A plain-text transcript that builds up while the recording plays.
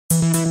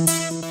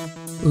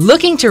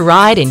Looking to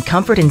ride in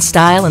comfort and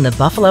style in the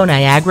Buffalo,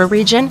 Niagara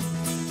region?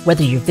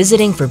 Whether you're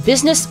visiting for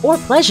business or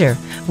pleasure,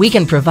 we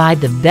can provide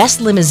the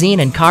best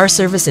limousine and car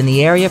service in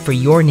the area for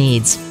your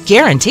needs,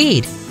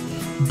 guaranteed.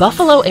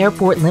 Buffalo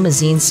Airport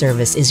Limousine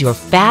Service is your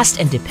fast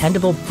and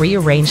dependable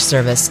pre-arranged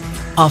service,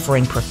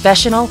 offering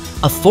professional,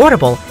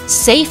 affordable,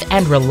 safe,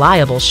 and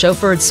reliable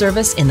chauffeured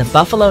service in the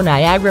Buffalo,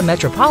 Niagara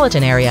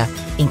metropolitan area,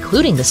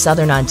 including the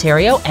Southern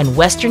Ontario and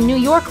Western New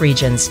York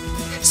regions.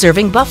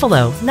 Serving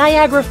Buffalo,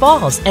 Niagara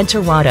Falls, and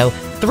Toronto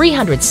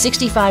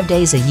 365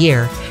 days a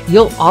year,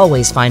 you'll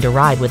always find a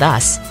ride with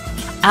us.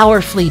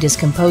 Our fleet is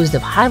composed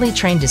of highly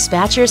trained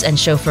dispatchers and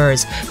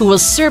chauffeurs who will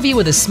serve you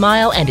with a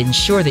smile and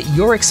ensure that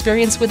your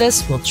experience with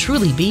us will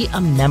truly be a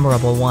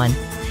memorable one.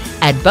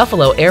 At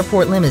Buffalo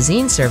Airport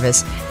Limousine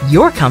Service,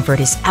 your comfort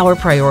is our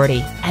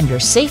priority and your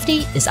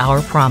safety is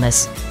our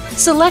promise.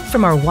 Select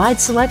from our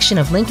wide selection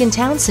of Lincoln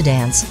Town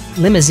sedans,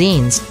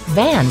 limousines,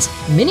 vans,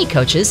 mini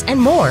coaches,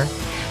 and more.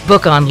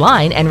 Book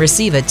online and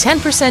receive a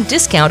 10%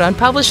 discount on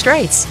published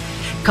rates.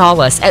 Call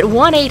us at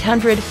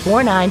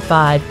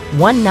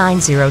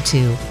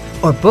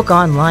 1-800-495-1902 or book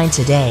online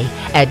today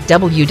at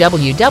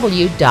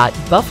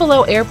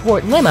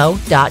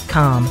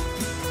www.buffaloairportlimo.com.